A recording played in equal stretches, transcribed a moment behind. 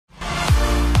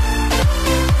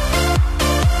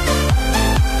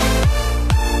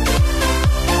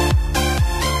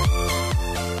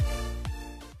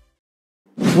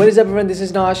What is up everyone, this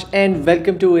is Nash and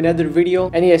welcome to another video.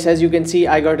 And yes, as you can see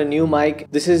I got a new mic.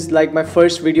 This is like my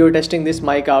first video testing this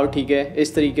mic out, ठीक है,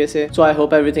 इस तरीके से. So I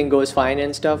hope everything goes fine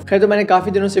and stuff. खैर तो मैंने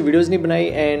काफ़ी दिनों से वीडियोस नहीं बनाई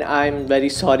and I'm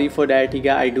very sorry for that, ठीक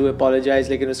है. I do apologize,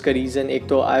 लेकिन उसका रीज़न एक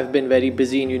तो I've been very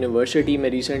busy in university.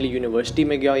 मैं recently university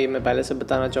में गया, ये मैं पहले से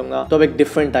बताना चाहूँगा. तो अब एक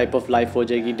different type of life हो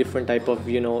जाएगी, different type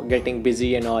of getting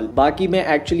busy and all. बाकी मैं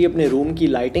actually अपने रूम की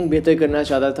लाइटिंग बेहतर करना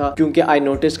चाहता था क्योंकि I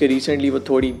noticed कि recently वो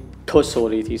थोड़ी ठोस हो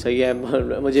रही थी. सही है,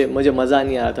 मुझे मज़ा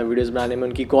नहीं आ रहा था वीडियोस बनाने में,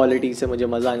 उनकी क्वालिटी से मुझे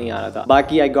मज़ा नहीं आ रहा था.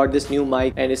 बाकी I got this new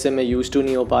mic and इससे मैं यूज टू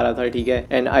नहीं हो पा रहा था, ठीक है.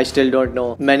 And I still don't know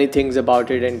many things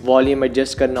about it and volume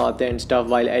adjust करना होता है एंड स्टफ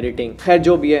वाइल एडिटिंग. खैर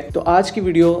जो भी है, तो आज की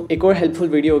वीडियो एक और हेल्पफुल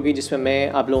वीडियो होगी जिसमें मैं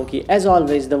आप लोगों की as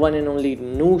always the one and only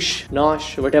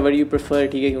नॉश what ever you prefer,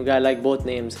 ठीक है, क्योंकि आई लाइक बोथ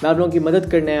नेम्स. मैं आप लोगों की मदद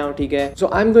करने आया हूँ, ठीक है. सो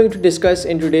I am going to discuss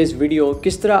in today's video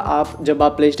किस तरह आप जब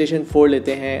आप PlayStation 4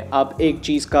 लेते हैं आप एक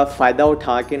चीज़ का फ़ायदा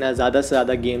उठा के ना ज़्यादा से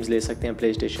ज़्यादा गेम्स ले सकते हैं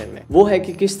PlayStation में. वो है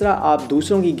कि किस तरह आप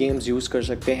दूसरों की गेम्स यूज कर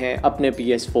सकते हैं अपने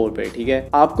PS4 पे, ठीक है.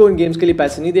 आपको उन गेम्स के लिए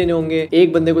पैसे नहीं देने होंगे,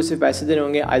 एक बंदे को सिर्फ पैसे देने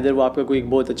होंगे. आइदर वो आपका कोई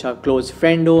बहुत अच्छा क्लोज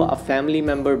फ्रेंड हो, अ फैमिली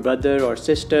मेंबर, ब्रदर और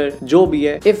सिस्टर, जो भी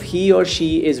है. इफ ही और she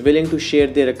is willing to share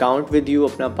their account with you,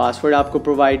 अपना पासवर्ड आपको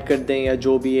प्रोवाइड कर दें या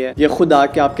जो भी है, या खुद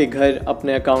आके आपके घर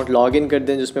अपने अकाउंट लॉग इन कर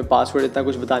दें जिसमें पासवर्ड इतना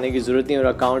कुछ बताने की जरूरत नहीं और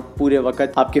अकाउंट पूरे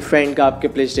वक्त आपके फ्रेंड का आपके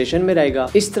PlayStation में रहेगा.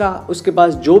 इस तरह उसके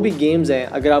पास जो भी गेम्स हैं,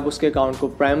 अगर आप उसके अकाउंट को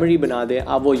प्राइमरी बना दें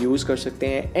आप वो यूज कर सकते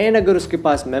हैं. एंड अगर उसके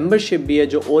पास मेंबरशिप भी है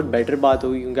जो और बेटर बात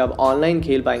होगी क्योंकि आप ऑनलाइन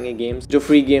खेल पाएंगे गेम्स जो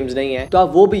फ्री गेम्स नहीं है, तो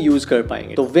आप वो भी यूज कर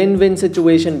पाएंगे. तो विन विन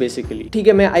सिचुएशन बेसिकली, ठीक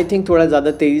है. मैं आई थिंक थोड़ा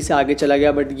ज्यादा तेजी से आगे चला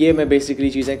गया, बट ये मैं बेसिकली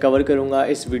चीजें कवर करूंगा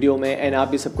इस वीडियो में एंड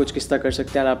आप ये सब कुछ किस तरह कर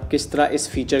सकते हैं और आप किस तरह इस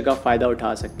फीचर का फायदा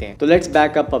उठा सकते हैं. तो let's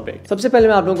back up a bit. सबसे पहले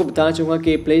मैं आप लोगों को बताना चाहूंगा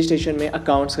कि PlayStation में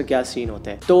अकाउंट्स का क्या सीन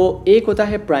होता है. तो एक होता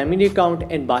है प्राइमरी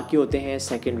अकाउंट एंड बाकी होते हैं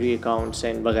सेकेंडरी अकाउंट्स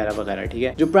एंड वगैरह वगैरह, ठीक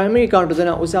है. जो प्राइमरी अकाउंट होता है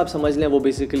ना, उसे आप समझ लें वो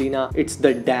बेसिकली ना it's the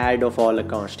dad of all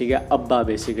accounts, ठीक है. अब्बा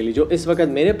बेसिकली, जो इस वक्त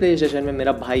मेरे PlayStation में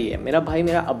मेरा भाई है, मेरा भाई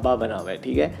मेरा अब्बा बना हुआ है,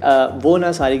 ठीक है. वो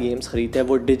ना सारी गेम्स खरीदता है,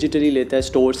 वो डिजिटली लेता है,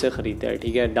 स्टोर से खरीदता है,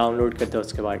 ठीक है, डाउनलोड करता है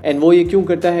उसके बाद. एंड वो ये क्यों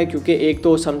करता है, क्योंकि एक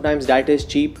तो sometimes that is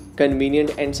cheap,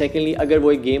 convenient, and secondly अगर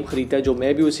वो एक गेम खरीदता है जो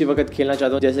मैं भी उसी वक्त खेलना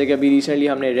चाहता हूँ, जैसे कि अभी रिसेंटली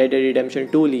हमने रेड डेड रिडेम्पशन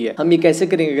 2 ली है, हम ये कैसे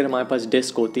करेंगे अगर हमारे पास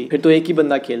डिस्क होती, फिर तो एक ही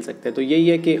बंदा खेल सकता है. तो यही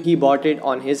है कि he bought it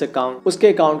on his account, उसके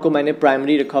अकाउंट को मैंने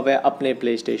प्राइमरी रखा हुआ है अपने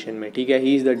PlayStation में, ठीक है.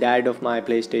 He is the dad of my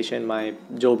PlayStation, माई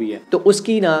जो भी है. तो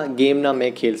उसकी ना गेम ना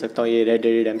मैं खेल सकता हूँ ये रेड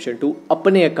डेड रिडेम्पशन 2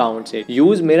 अपने अकाउंट से.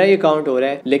 यूज मेरा ही अकाउंट हो रहा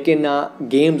है लेकिन ना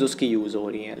गेम्स उसकी यूज हो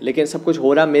रही हैं, लेकिन सब कुछ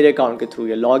हो रहा है मेरे अकाउंट के थ्रू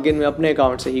है. लॉग इन मैं अपने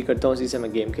अकाउंट से ही करता हूँ, उसी से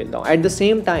मैं गेम खेलता हूँ. एट द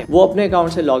सेम टाइम वो अपने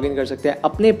अकाउंट से लॉग इन कर सकते हैं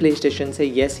अपने PlayStation से.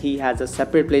 Yes, he has a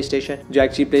separate PlayStation जो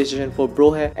एक्चुअली PlayStation 4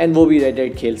 Pro है एंड वो भी रेड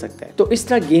डेड खेल सकता है. तो इस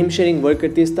तरह गेम शेयरिंग वर्क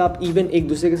करती है. इस तरह आप इवन एक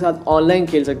दूसरे के साथ ऑनलाइन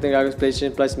खेल सकते हैं. अगर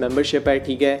PlayStation Plus मेंबरशिप है,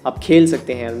 ठीक है, आप खेल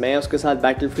सकते हैं. मैं उसके साथ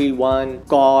Battlefield 1,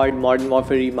 COD, Modern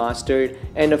Warfare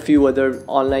Remastered and a few other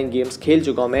online games खेल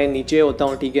चुका हूँ. मैं नीचे होता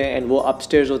हूँ, ठीक है, एंड वो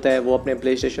अपस्टेयर्स होता है, वो अपने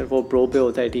PlayStation 4 Pro पे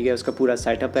होता है, ठीक है. उसका पूरा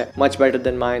सेटअप है, much better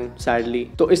than mine sadly.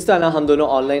 तो इस तरह ना हम दोनों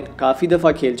ऑनलाइन काफी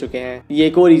दफा खेल चुके हैं. ये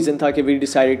एक और रीजन था कि वी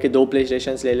डिसाइडेड कि 2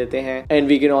 PlayStations ले लेते हैं and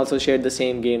we can also share the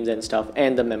same games and stuff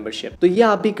and the membership. तो ये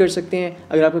आप भी कर सकते हैं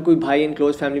अगर आपका कोई भाई एंड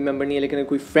क्लोज फैमिली मेंबर नहीं है, लेकिन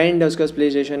कोई फ्रेंड है उसका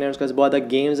PlayStation है, उसका बहुत ज़्यादा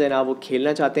गेम्स है ना, वो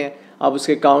खेलना चाहते हैं. आप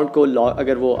उसके अकाउंट को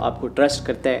अगर वो आपको ट्रस्ट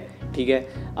करता है, ठीक है,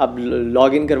 आप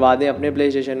लॉग इन करवा दें अपने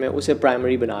PlayStation में, उसे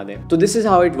प्राइमरी बना दें. तो this is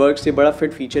how it works. ये बड़ा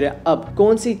फिट फीचर है. अब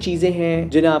कौन सी चीज़ें हैं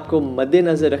जिन्हें आपको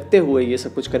मद्देनजर रखते हुए ये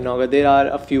सब कुछ करना होगा. There are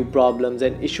a few problems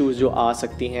and issues जो आ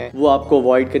सकती हैं, वो आपको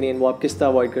अवॉइड करनी है. वो आप किस तरह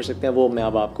अवॉइड कर सकते हैं वो मैं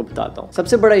अब आपको बताता हूँ.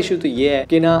 सबसे बड़ा इशू तो ये है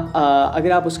कि ना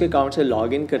अगर आप उसके अकाउंट से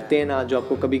लॉग इन करते हैं ना, जो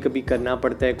आपको कभी कभी करना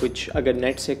पड़ता है, कुछ अगर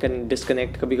नेट से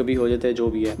डिस्कनेक्ट कभी कभी हो जाता है, जो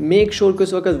भी है, मेक श्योर कि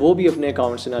उस वक्त वो भी अपने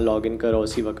अकाउंट से ना लॉग इन करो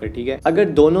उसी वक्त, ठीक है. अगर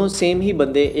दोनों सेम ही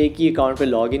बंदे एक ही अकाउंट पे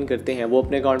लॉग इन करते हैं, वो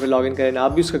अपने अकाउंट पे लॉग इन करें,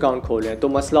 आप भी उसका अकाउंट खोल रहे हैं, तो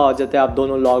मसला हो जाता है, आप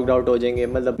दोनों लॉग्ड आउट हो जाएंगे.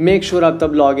 मतलब मेक श्योर आप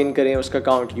तब लॉग इन करें, उसका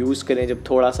अकाउंट यूज करें जब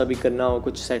थोड़ा सा भी करना हो,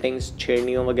 कुछ सेटिंग्स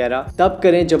छेड़नी हो वगैरह, तब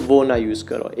करें, जब वो ना यूज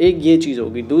करो. एक ये चीज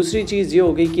होगी. दूसरी चीज ये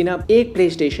होगी कि ना एक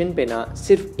PlayStation पे ना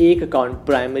सिर्फ एक अकाउंट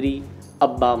प्राइमरी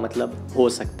अब्बा मतलब हो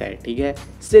सकता है, ठीक है,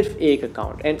 सिर्फ एक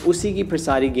अकाउंट एंड उसी की फिर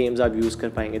सारी गेम्स आप यूज़ कर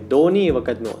पाएंगे. दोनों ही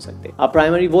वक्त में हो सकते हैं. आप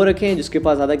प्राइमरी वो रखें जिसके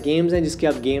पास ज़्यादा गेम्स हैं, जिसके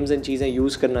आप गेम्स एंड चीज़ें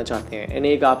यूज़ करना चाहते हैं, एंड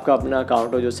एक आपका अपना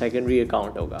अकाउंट हो जो सेकेंडरी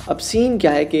अकाउंट होगा. अब सीन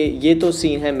क्या है कि ये तो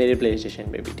सीन है मेरे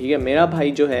PlayStation पे भी, ठीक है. मेरा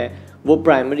भाई जो है वो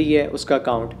प्राइमरी है उसका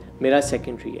अकाउंट, मेरा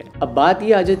सेकेंडरी है। अब बात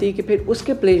ये आ जाती है कि फिर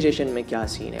उसके प्ले स्टेशन में क्या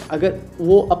सीन है। अगर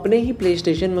वो अपने ही प्ले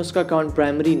स्टेशन में उसका अकाउंट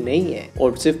प्राइमरी नहीं है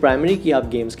और सिर्फ प्राइमरी की आप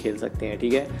गेम्स खेल सकते हैं,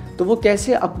 ठीक है, तो वो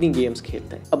कैसे अपनी गेम्स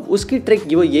खेलता है। अब उसकी ट्रिक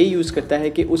वो ये यूज़ करता है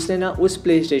कि उसने ना उस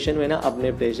प्ले स्टेशन में ना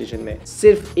अपने प्ले स्टेशन में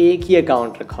सिर्फ एक ही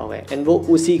अकाउंट रखा हुआ है एंड वो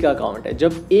उसी का अकाउंट है।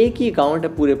 जब एक ही अकाउंट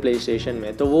है पूरे प्ले स्टेशन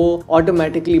में तो वो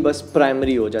ऑटोमेटिकली बस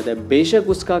प्राइमरी हो जाता है। बेशक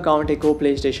उसका अकाउंट एक हो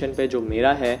प्ले स्टेशन पे जो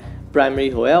मेरा है प्राइमरी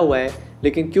होया हुआ है,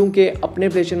 लेकिन क्योंकि अपने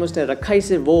प्ले स्टेशन में उसने रखा ही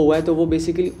सिर्फ वो हुआ है तो वो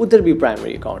बेसिकली उधर भी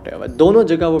प्राइमरी अकाउंट है, दोनों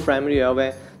जगह वो प्राइमरी हुआ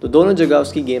है, तो दोनों जगह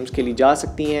उसकी गेम्स खेली जा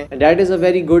सकती हैं। And that is a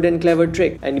very good and clever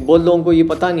trick. And बहुत लोगों को ये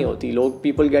पता नहीं होती, लोग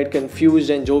पीपल गेट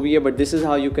कंफ्यूज्ड एंड जो भी है, but this is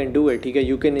how you can do it, ठीक है।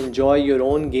 You can enjoy your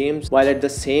own games while at the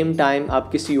same time आप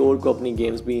किसी और को अपनी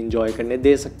गेम्स भी इंजॉय करने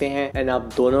दे सकते हैं एंड आप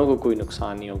दोनों को कोई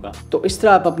नुकसान नहीं होगा। तो इस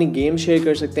तरह आप अपनी गेम शेयर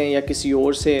कर सकते हैं या किसी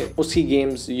और से उसकी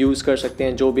गेम्स यूज़ कर सकते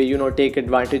हैं, जो भी take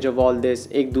advantage of all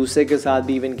this. एक दूसरे के साथ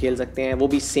भी इवन खेल सकते हैं, वो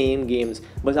भी सेम गेम्स,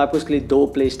 बस आपको उसके लिए 2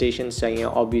 प्ले स्टेशन चाहिए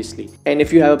obviously. And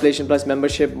if you have a play station plus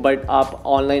membership but आप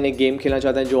ऑनलाइन एक गेम खेलना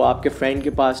चाहते हैं जो आपके फ्रेंड के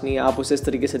पास नहीं है, आप उसे इस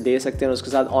तरीके से दे सकते हैं,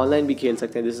 उसके साथ ऑनलाइन भी खेल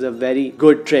सकते हैं। This is a very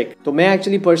good trick. तो मैं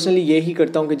एक्चुअली पर्सनली यही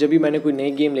करता हूँ कि जब भी मैंने कोई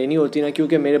नई गेम लेनी होती ना,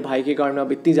 क्योंकि मेरे भाई के अकाउंट में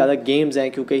अब इतनी ज़्यादा गेम्स हैं,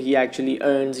 क्योंकि ही actually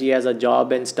earns, he has a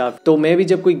job and stuff, तो मैं भी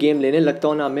जब कोई गेम लेने लगता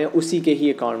हूँ ना, मैं उसी के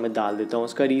ही अकाउंट में डाल देता हूँ।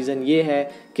 उसका रीज़न ये है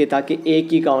कि ताकि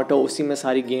एक ही अकाउंट हो, उसी में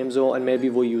सारी गेम्स हो और मैं भी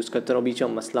वो यूज़ करता रहूँ, बीच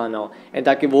में मसला ना हो, एंड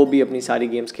ताकि वो भी अपनी सारी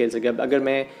गेम्स खेल सके। अब अगर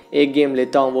मैं एक गेम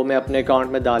लेता हूँ वो मैं अपने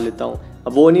अकाउंट में डाल लेता हूँ,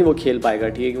 अब वो नहीं वो खेल पाएगा,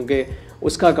 ठीक है, क्योंकि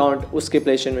उसका अकाउंट उसके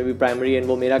प्ले स्टेशन में भी प्राइमरी एंड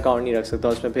वो मेरा अकाउंट नहीं रख सकता,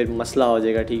 उसमें फिर मसला हो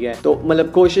जाएगा, ठीक है। तो मतलब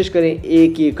कोशिश करें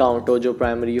एक ही अकाउंट हो जो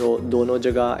प्राइमरी हो दोनों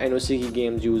जगह एंड उसी की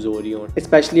गेम्स यूज़ हो रही हो,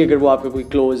 स्पेशली अगर वो आपका कोई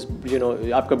क्लोज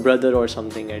आपका ब्रदर और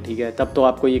समथिंग है, ठीक है, तब तो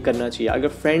आपको ये करना चाहिए। अगर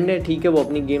फ्रेंड है, ठीक है, वो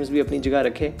अपनी गेम्स भी अपनी जगह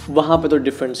रखे, वहाँ पर तो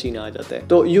डिफरेंट सीन आ जाता है।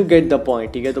 तो यू गेट द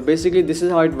पॉइंट, ठीक है। तो basically this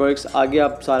is how it works. आगे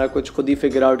आप सारा कुछ खुद ही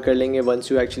फिगर आउट कर लेंगे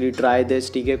once you actually try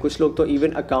this, ठीक है। कुछ लोग तो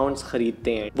इवन अकाउंट्स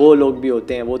खरीदते हैं, वो लोग भी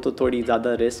होते हैं, वो तो थोड़ी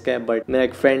ज़्यादा रिस्क है, बट मेरा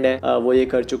एक फ्रेंड है वो ये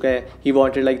कर चुका है। ही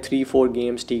वांटेड लाइक 3-4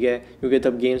 गेम्स, ठीक है, क्योंकि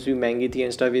तब गेम्स भी महंगी थी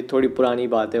एंड स्टफ। ये थोड़ी पुरानी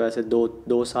बात है वैसे,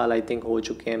 2 साल आई थिंक हो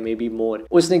चुके हैं, मे बी मोर।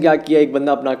 उसने क्या किया, एक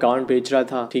बंदा अपना अकाउंट बेच रहा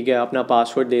था, ठीक है, अपना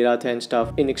पासवर्ड दे रहा था and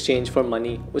stuff in exchange for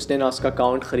money. उसने ना उसका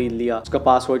अकाउंट खरीद लिया, उसका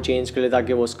पासवर्ड चेंज कर लिया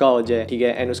ताकि वो उसका हो जाए, ठीक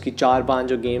है, एंड उसकी 4-5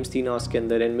 जो गेम्स थी ना उसके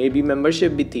अंदर एंड मे बी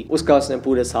मेंबरशिप भी थी, उसका उसने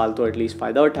पूरे साल तो एटलीस्ट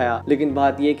फ़ायदा उठाया। लेकिन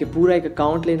बात ये कि पूरा एक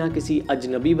अकाउंट लेना किसी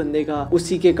अजनबी बंदे का,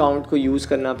 उसी के अकाउंट को यूज़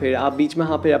करना, फिर आप बीच में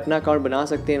हाँ फिर अपना अकाउंट बना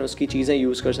सकते हैं, उसकी चीज़ें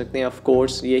यूज़ कर सकते हैं। ऑफ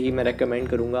कोर्स यही मैं रेकमेंड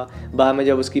करूँगा। बाद में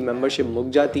जब उसकी मेंबरशिप मुक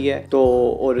जाती है तो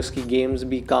और उसकी गेम्स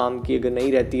भी काम की अगर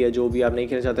नहीं रहती है, जो भी आप नहीं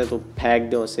खेलना चाहते तो फेंक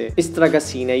दो उसे। इस तरह का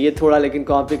सीन है ये, थोड़ा लेकिन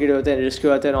कॉम्प्लिकेटेड होता है, रिस्की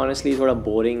होता है, ऑनेस्टली थोड़ा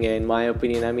बोरिंग है in my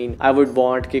opinion. I mean I would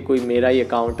want कि कोई मेरा ही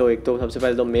अकाउंट हो, एक तो सबसे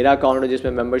पहले तो मेरा अकाउंट हो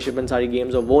जिसमें मेंबरशिप एंड सारी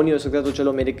गेम्स हो, वो नहीं हो सकता तो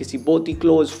चलो मेरे किसी बहुत ही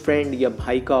क्लोज फ्रेंड या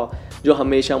भाई का जो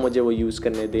हमेशा मुझे वो यूज़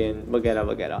करने दें वगैरह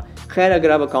वगैरह। खैर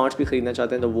अगर आप अकाउंट्स भी ख़रीदना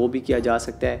चाहते हैं तो वो भी किया जा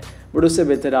सकता है, बट उससे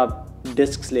बेहतर आप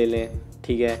डिस्क्स ले लें,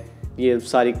 ठीक है, ये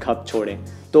सारी खप छोड़ें।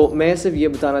 तो मैं सिर्फ ये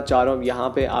बताना चाह रहा हूँ, यहाँ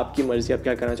पे आपकी मर्ज़ी, आप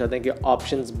क्या करना चाहते हैं, कि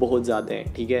ऑप्शंस बहुत ज़्यादा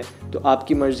हैं, ठीक है, तो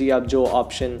आपकी मर्ज़ी, आप जो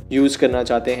ऑप्शन यूज़ करना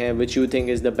चाहते हैं which you think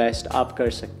is the best, आप कर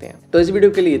सकते हैं। तो इस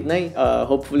वीडियो के लिए इतना ही।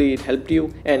 Hopefully it helped you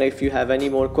and if you have any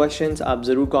more questions आप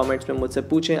ज़रूर कमेंट्स में मुझसे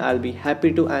पूछें, I will be happy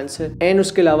to answer. And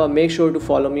उसके अलावा make sure to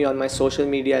follow me on my social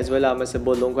media as well. आप में से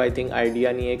बहुत लोगों को आई थिंक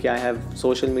आइडिया नहीं है कि I have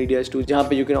social medias to, जहाँ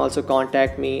पे you can also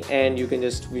contact me and you can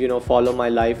just follow my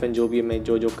life and जो भी मैं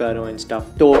जो कर रहा हूँ एंड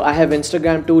स्टफ। तो I have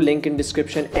Instagram to, link in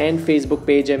description and Facebook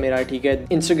page है मेरा, ठीक है।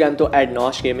 इंस्टाग्राम तो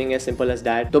 @nosh_gaming है, सिंपल एज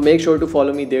दैट। तो make sure to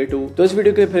follow me there to. तो इस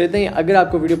वीडियो के लिए फिर इतना ही। अगर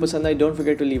आपको वीडियो पसंद आई, don't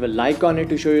forget to leave a like on it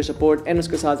to show your support and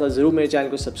उसके साथ साथ जरूर मेरे चैनल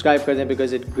को सब्सक्राइब कर दें,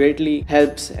 because it greatly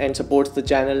helps and supports the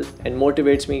channel and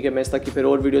motivates me कि मैं इस तरह की फिर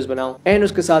और वीडियोस बनाऊं। एंड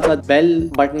उसके साथ साथ बेल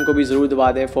बटन को भी जरूर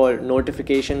दबा दें फॉर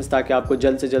नोटिफिकेशंस, ताकि आपको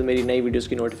जल्द से जल्द मेरी नई वीडियोस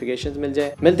की नोटिफिकेशंस मिल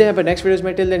जाए। मिलते हैं पर नेक्स्ट वीडियोस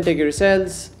में। Till then take care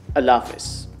yourselves. अल्लाह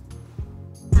हाफिज़।